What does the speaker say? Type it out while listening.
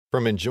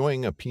From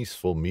enjoying a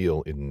peaceful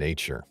meal in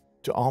nature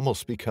to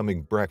almost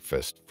becoming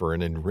breakfast for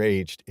an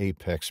enraged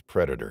apex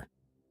predator.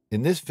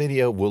 In this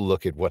video, we'll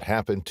look at what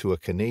happened to a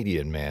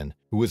Canadian man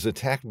who was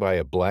attacked by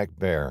a black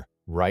bear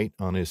right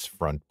on his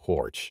front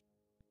porch.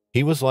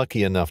 He was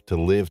lucky enough to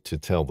live to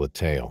tell the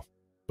tale,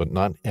 but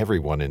not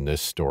everyone in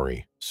this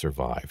story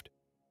survived.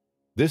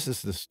 This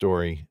is the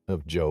story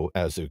of Joe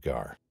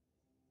Azougar.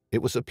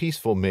 It was a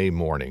peaceful May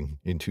morning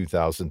in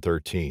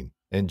 2013,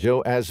 and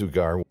Joe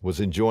Azougar was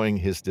enjoying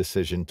his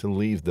decision to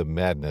leave the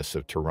madness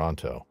of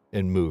Toronto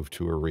and move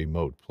to a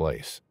remote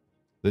place.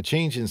 The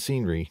change in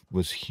scenery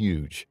was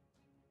huge.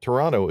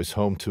 Toronto is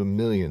home to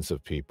millions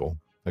of people,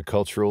 a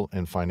cultural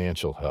and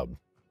financial hub.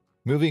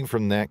 Moving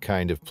from that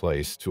kind of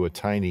place to a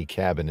tiny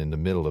cabin in the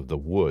middle of the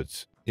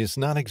woods is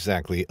not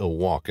exactly a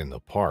walk in the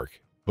park,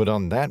 but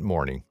on that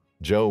morning,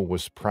 Joe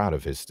was proud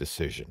of his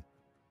decision.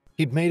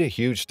 He'd made a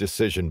huge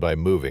decision by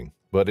moving,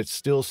 but it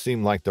still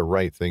seemed like the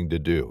right thing to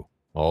do,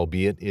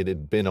 albeit it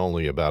had been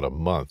only about a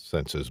month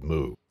since his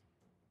move.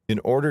 In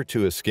order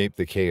to escape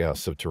the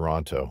chaos of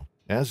Toronto,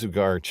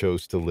 Azougar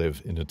chose to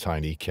live in a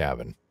tiny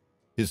cabin.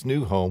 His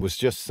new home was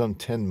just some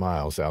 10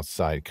 miles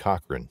outside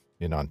Cochrane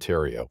in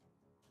Ontario.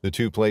 The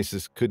two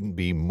places couldn't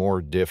be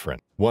more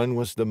different. One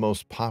was the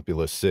most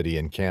populous city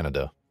in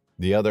Canada.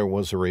 The other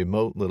was a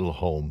remote little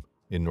home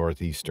in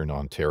northeastern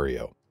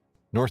Ontario.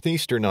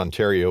 Northeastern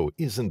Ontario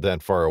isn't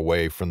that far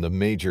away from the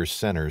major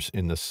centers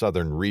in the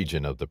southern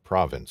region of the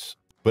province,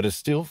 but it's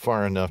still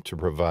far enough to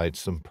provide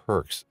some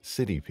perks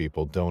city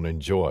people don't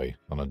enjoy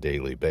on a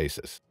daily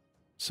basis.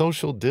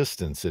 Social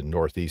distance in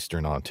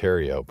northeastern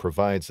Ontario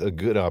provides a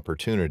good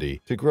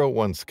opportunity to grow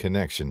one's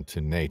connection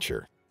to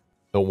nature.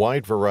 A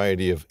wide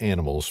variety of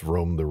animals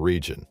roam the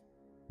region.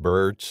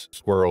 Birds,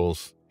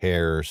 squirrels,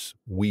 hares,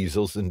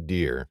 weasels and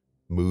deer,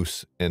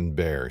 moose and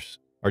bears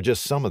are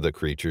just some of the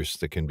creatures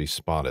that can be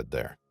spotted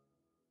there.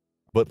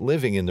 But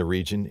living in the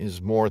region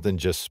is more than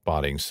just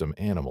spotting some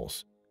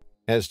animals.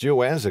 As Joe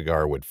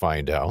Azougar would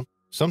find out,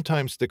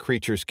 sometimes the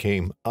creatures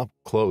came up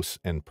close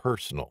and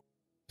personal.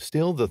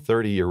 Still, the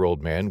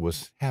 30-year-old man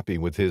was happy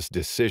with his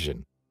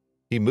decision.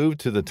 He moved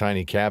to the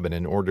tiny cabin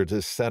in order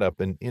to set up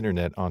an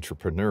internet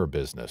entrepreneur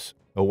business,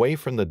 away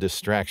from the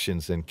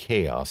distractions and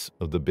chaos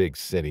of the big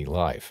city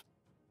life.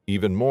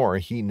 Even more,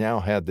 he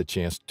now had the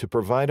chance to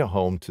provide a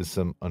home to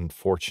some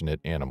unfortunate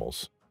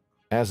animals.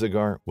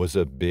 Azougar was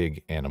a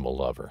big animal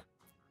lover.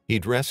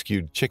 He'd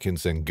rescued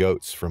chickens and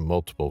goats from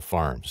multiple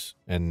farms,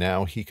 and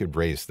now he could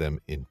raise them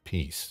in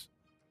peace.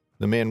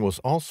 The man was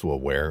also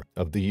aware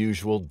of the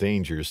usual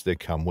dangers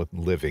that come with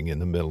living in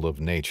the middle of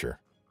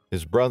nature.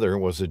 His brother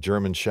was a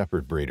German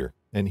Shepherd breeder,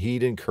 and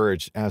he'd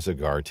encouraged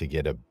Azougar to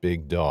get a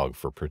big dog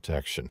for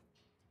protection.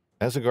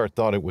 Azougar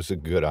thought it was a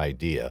good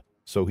idea,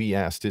 so he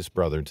asked his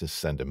brother to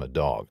send him a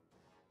dog.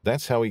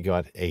 That's how he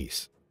got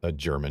Ace, a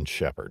German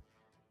Shepherd.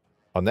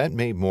 On that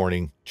May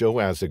morning, Joe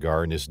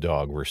Azougar and his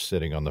dog were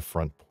sitting on the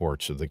front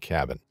porch of the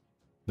cabin.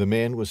 The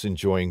man was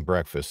enjoying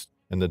breakfast,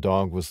 and the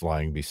dog was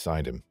lying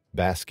beside him,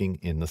 basking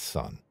in the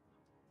sun.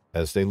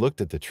 As they looked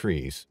at the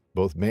trees,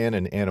 both man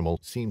and animal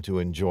seemed to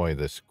enjoy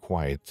this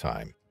quiet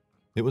time.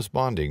 It was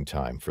bonding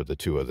time for the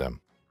two of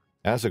them.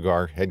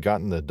 Azougar had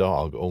gotten the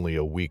dog only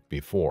a week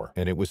before,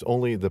 and it was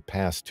only the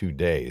past 2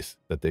 days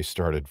that they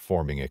started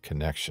forming a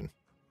connection.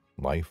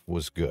 Life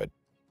was good.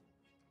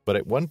 But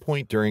at one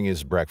point during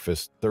his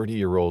breakfast,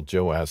 30-year-old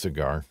Joe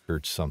Azougar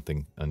heard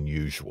something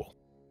unusual.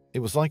 It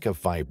was like a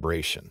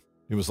vibration.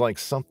 It was like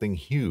something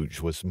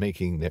huge was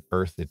making the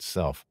earth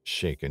itself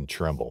shake and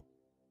tremble.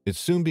 It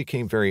soon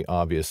became very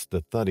obvious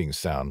the thudding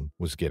sound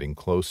was getting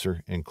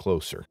closer and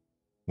closer.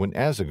 When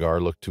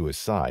Azougar looked to his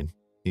side,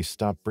 he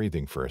stopped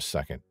breathing for a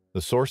second.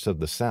 The source of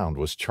the sound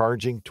was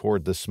charging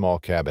toward the small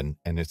cabin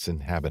and its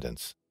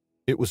inhabitants.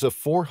 It was a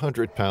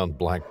 400-pound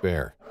black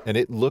bear, and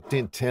it looked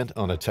intent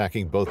on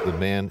attacking both the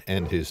man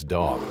and his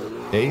dog.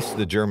 Ace,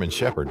 the German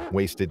Shepherd,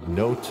 wasted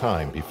no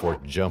time before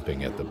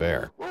jumping at the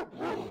bear.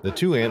 The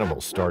two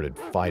animals started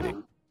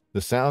fighting.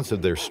 The sounds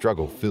of their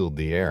struggle filled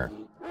the air.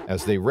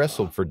 As they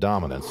wrestled for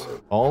dominance,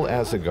 all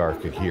Azougar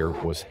could hear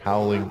was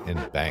howling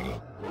and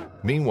banging.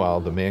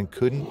 Meanwhile, the man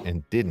couldn't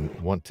and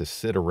didn't want to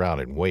sit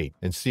around and wait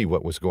and see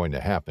what was going to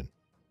happen.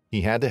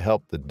 He had to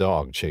help the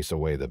dog chase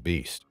away the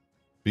beast.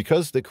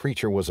 Because the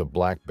creature was a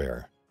black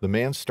bear, the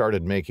man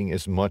started making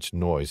as much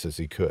noise as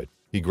he could.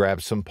 He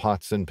grabbed some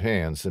pots and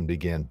pans and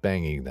began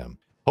banging them,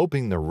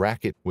 hoping the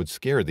racket would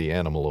scare the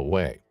animal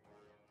away.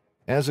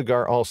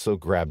 Azougar also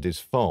grabbed his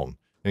phone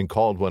and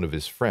called one of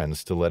his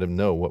friends to let him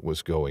know what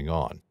was going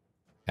on.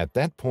 At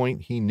that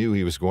point, he knew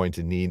he was going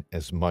to need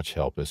as much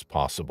help as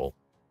possible.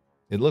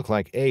 It looked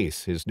like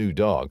Ace, his new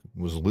dog,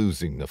 was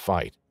losing the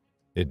fight.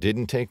 It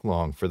didn't take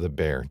long for the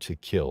bear to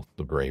kill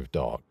the brave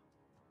dog.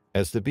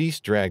 As the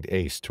beast dragged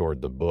Ace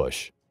toward the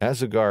bush,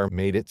 Azougar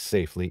made it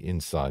safely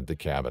inside the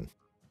cabin.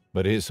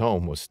 But his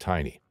home was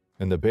tiny,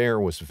 and the bear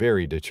was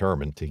very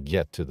determined to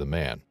get to the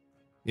man.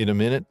 In a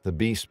minute, the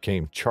beast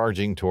came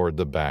charging toward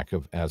the back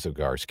of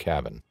Azougar's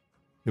cabin.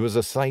 It was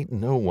a sight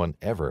no one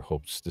ever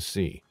hopes to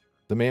see.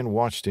 The man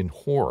watched in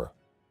horror.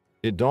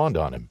 It dawned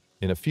on him.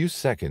 In a few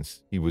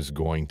seconds, he was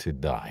going to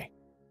die.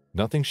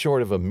 Nothing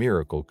short of a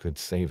miracle could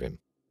save him.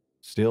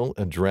 Still,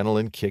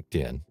 adrenaline kicked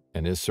in,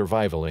 and his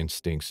survival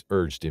instincts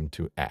urged him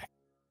to act.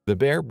 The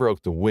bear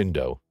broke the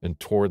window and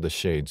tore the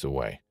shades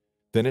away.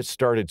 Then it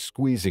started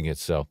squeezing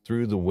itself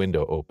through the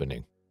window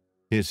opening.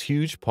 His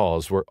huge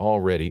paws were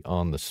already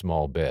on the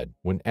small bed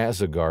when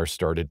Azougar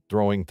started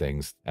throwing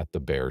things at the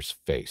bear's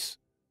face.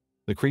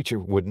 The creature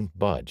wouldn't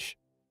budge.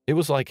 It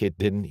was like it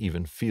didn't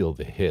even feel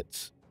the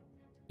hits.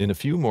 In a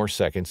few more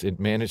seconds, it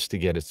managed to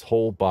get its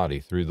whole body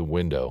through the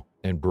window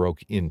and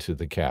broke into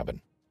the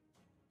cabin.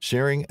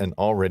 Sharing an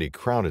already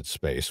crowded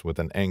space with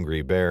an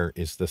angry bear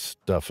is the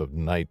stuff of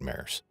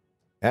nightmares.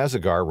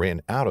 Azougar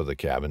ran out of the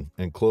cabin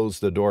and closed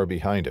the door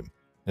behind him,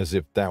 as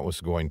if that was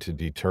going to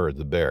deter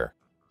the bear.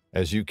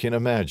 As you can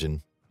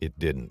imagine, it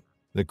didn't.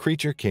 The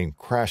creature came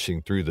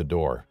crashing through the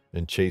door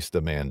and chased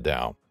the man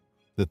down.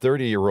 The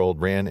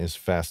 30-year-old ran as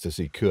fast as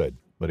he could,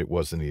 but it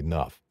wasn't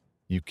enough.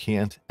 You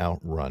can't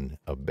outrun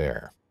a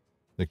bear.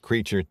 The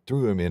creature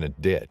threw him in a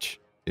ditch.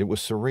 It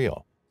was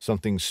surreal,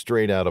 something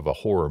straight out of a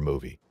horror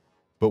movie.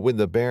 But when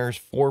the bear's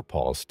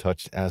forepaws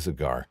touched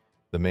Azougar,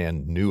 the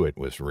man knew it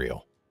was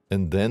real.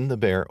 And then the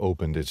bear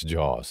opened its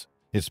jaws,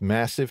 its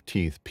massive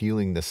teeth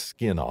peeling the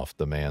skin off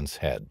the man's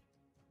head.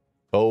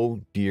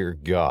 "Oh, dear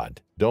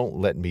God, don't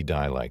let me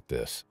die like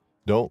this.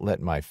 Don't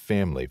let my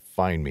family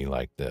find me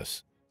like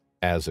this,"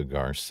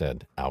 Azougar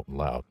said out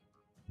loud.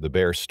 The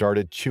bear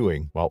started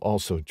chewing while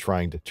also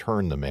trying to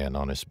turn the man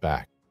on his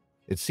back.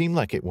 It seemed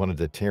like it wanted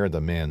to tear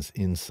the man's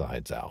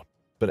insides out.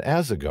 But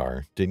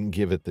Azougar didn't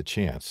give it the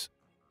chance.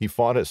 He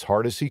fought as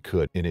hard as he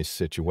could in his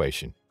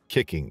situation,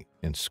 kicking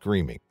and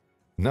screaming.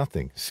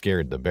 Nothing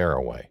scared the bear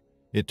away.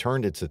 It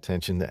turned its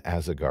attention to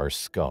Azougar's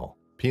skull,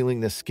 peeling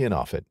the skin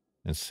off it,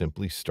 and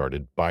simply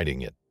started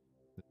biting it.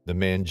 The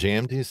man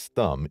jammed his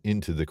thumb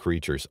into the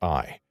creature's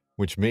eye,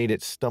 which made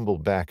it stumble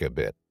back a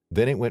bit.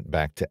 Then it went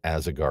back to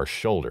Azougar's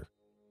shoulder.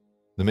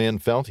 The man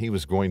felt he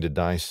was going to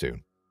die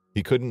soon.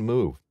 He couldn't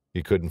move.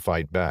 He couldn't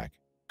fight back.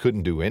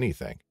 Couldn't do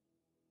anything.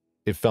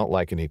 It felt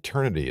like an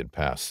eternity had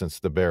passed since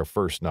the bear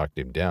first knocked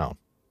him down.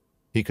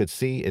 He could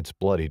see its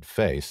bloodied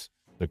face,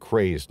 the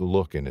crazed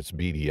look in its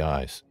beady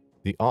eyes.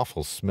 The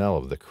awful smell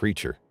of the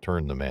creature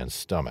turned the man's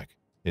stomach.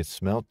 It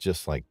smelled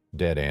just like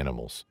dead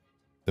animals.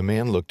 The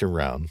man looked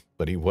around,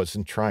 but he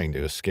wasn't trying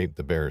to escape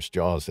the bear's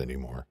jaws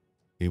anymore.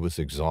 He was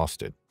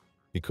exhausted.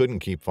 He couldn't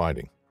keep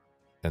fighting.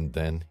 And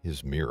then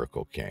his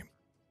miracle came.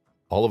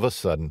 All of a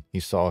sudden, he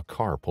saw a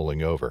car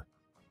pulling over.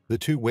 The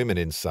two women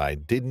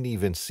inside didn't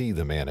even see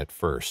the man at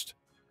first,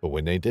 but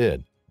when they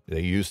did,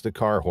 they used the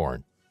car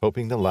horn,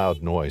 hoping the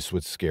loud noise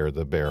would scare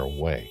the bear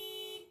away.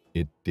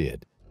 It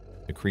did.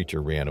 The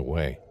creature ran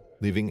away,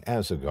 leaving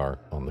Azougar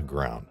on the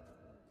ground.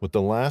 With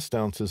the last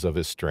ounces of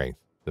his strength,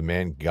 the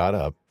man got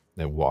up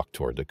and walked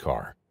toward the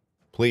car.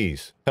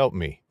 "Please, help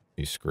me,"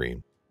 he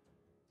screamed.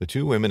 The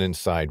two women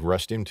inside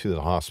rushed him to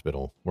the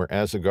hospital, where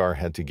Azougar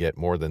had to get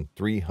more than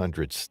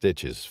 300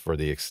 stitches for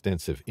the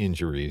extensive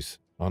injuries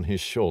on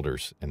his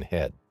shoulders and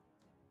head.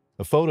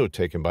 A photo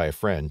taken by a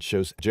friend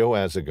shows Joe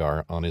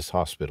Azougar on his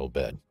hospital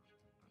bed,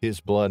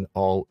 his blood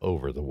all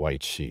over the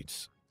white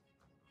sheets.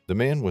 The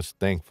man was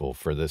thankful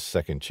for this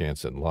second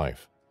chance at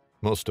life.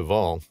 Most of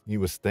all, he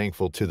was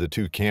thankful to the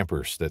two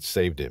campers that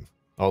saved him,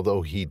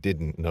 although he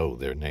didn't know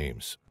their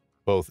names.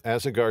 Both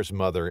Azougar's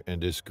mother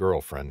and his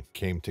girlfriend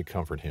came to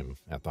comfort him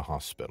at the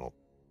hospital.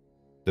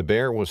 The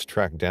bear was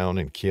tracked down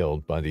and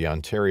killed by the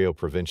Ontario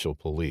Provincial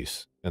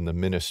Police and the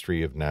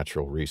Ministry of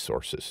Natural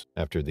Resources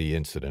after the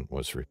incident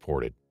was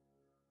reported.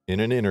 In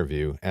an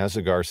interview,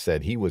 Azougar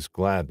said he was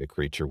glad the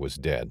creature was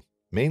dead,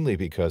 mainly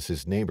because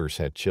his neighbors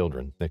had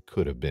children that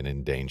could have been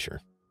in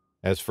danger.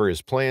 As for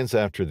his plans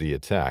after the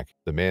attack,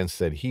 the man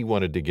said he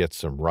wanted to get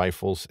some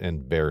rifles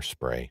and bear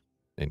spray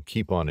and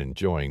keep on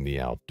enjoying the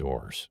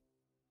outdoors.